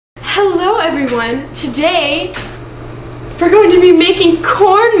Hello everyone! Today we're going to be making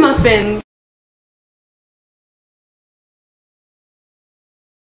corn muffins!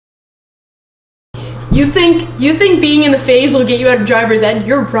 You think being in the FAYZ will get you out of driver's ed?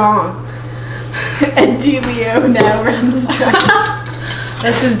 You're wrong. And Leo now runs trucks.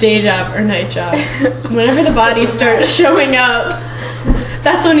 That's his day job or night job. Whenever the bodies start showing up,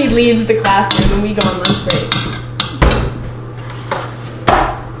 that's when he leaves the classroom and we go on lunch break.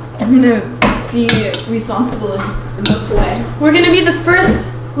 I'm gonna be responsible in the play. We're gonna be the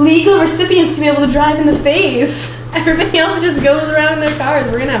first legal recipients to be able to drive in the FAYZ. Everybody else just goes around in their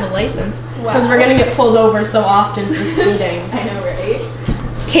cars. We're gonna have a license. Because we're gonna get pulled over so often for speeding. I know,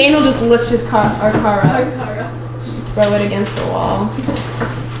 right? Kane will just lift our car up. Throw it against the wall.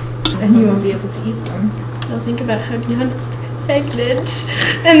 And you won't be able to eat them. They'll think about how Deanna's pregnant.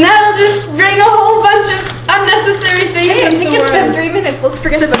 And that'll just bring a whole bunch of unnecessary things Hey, I into think the it's world. been 3 minutes. Let's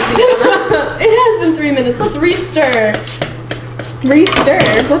forget about Deanna. It has been 3 minutes. Let's restir.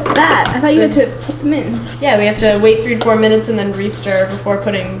 Restir? What's that? I thought you had to put them in. Yeah, we have to wait 3 to 4 minutes and then restir before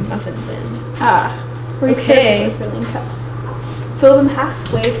putting muffins in. Ah. Restir Okay. before filling cups. Fill them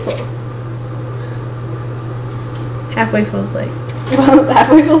halfway full. Halfway feels like. Well,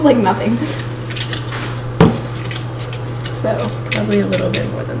 halfway feels like nothing. So, Probably a little bit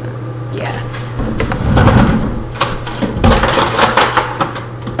more than that. yeah.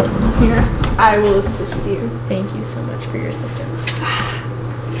 Here, I will assist you. Thank you so much for your assistance.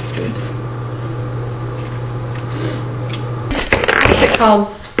 Oops. What's it called?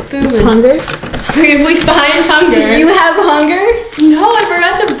 Food. Hunger? If we find hunger. Do you have hunger? No, I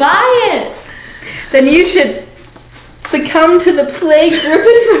forgot to buy it. Then you should succumb to the plague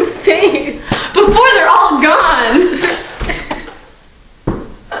gripping the face. Before they're all gone.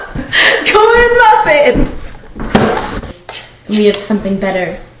 Corn muffins! We have something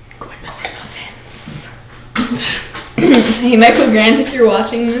better. Corn muffins. Hey, Michael Grant, if you're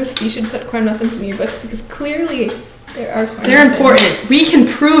watching this, you should put corn muffins in your books because clearly there are corn They're muffins. important. We can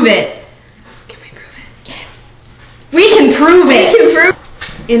prove it. Can we prove it? Yes. We can prove We it. can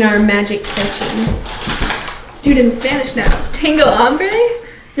prove in our magic kitchen. Student Spanish now. Tengo hambre?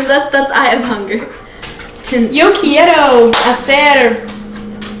 No, that's I have hunger. Yo quiero hacer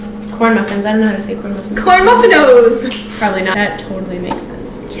corn muffins. I don't know how to say corn muffins. Corn muffinos! Probably not. That totally makes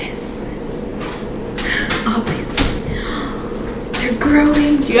sense. Yes. Obviously. They're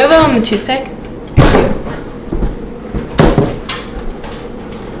growing. Do you have a toothpick?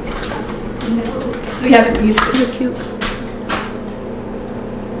 No, because we haven't used it. They're cute.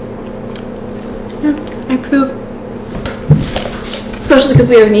 Yeah, I approve. Especially because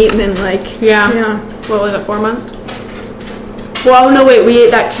we haven't eaten in like, Yeah. What was it, 4 months? Well, no, wait, we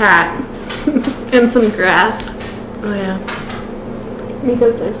ate that cat. and some grass. Oh, yeah.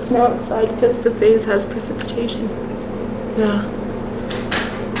 Because there's snow outside because the FAYZ has precipitation. Yeah.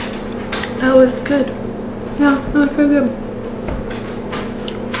 That was good. Yeah, that was pretty good.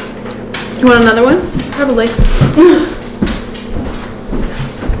 You want another one? Probably.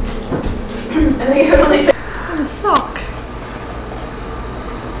 I think I would like to. I'm a sock.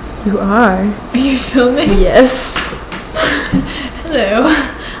 You are. Are you filming? Yes. Hello.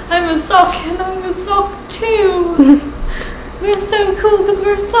 I'm a sock and I'm a sock too. We're so cool because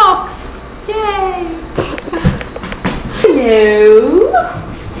we're socks. Yay. Hello.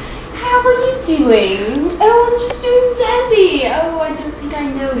 How are you doing? Oh, I'm just doing dandy. Oh, I don't think I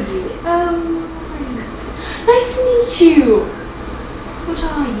know you. Oh, very nice. Nice to meet you. What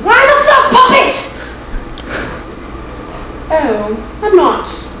are you? I'm a sock puppet! Oh, I'm not.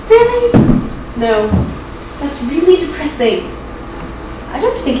 Really? No. That's really depressing. I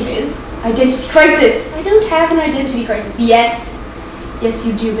don't think it is. Identity crisis. I don't have an identity crisis. Yes. Yes,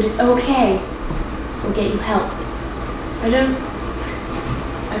 you do, but it's okay. We'll get you help. I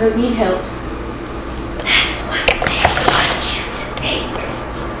don't need help. That's what they want you to think.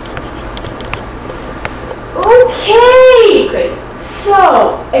 Okay! Great. So,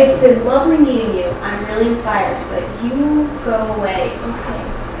 it's been lovely meeting you. I'm really inspired, but you go away. Okay.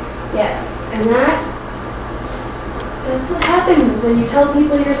 Yes, and that's what happens when you tell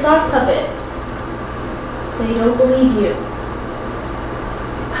people you're a sock puppet. They don't believe you.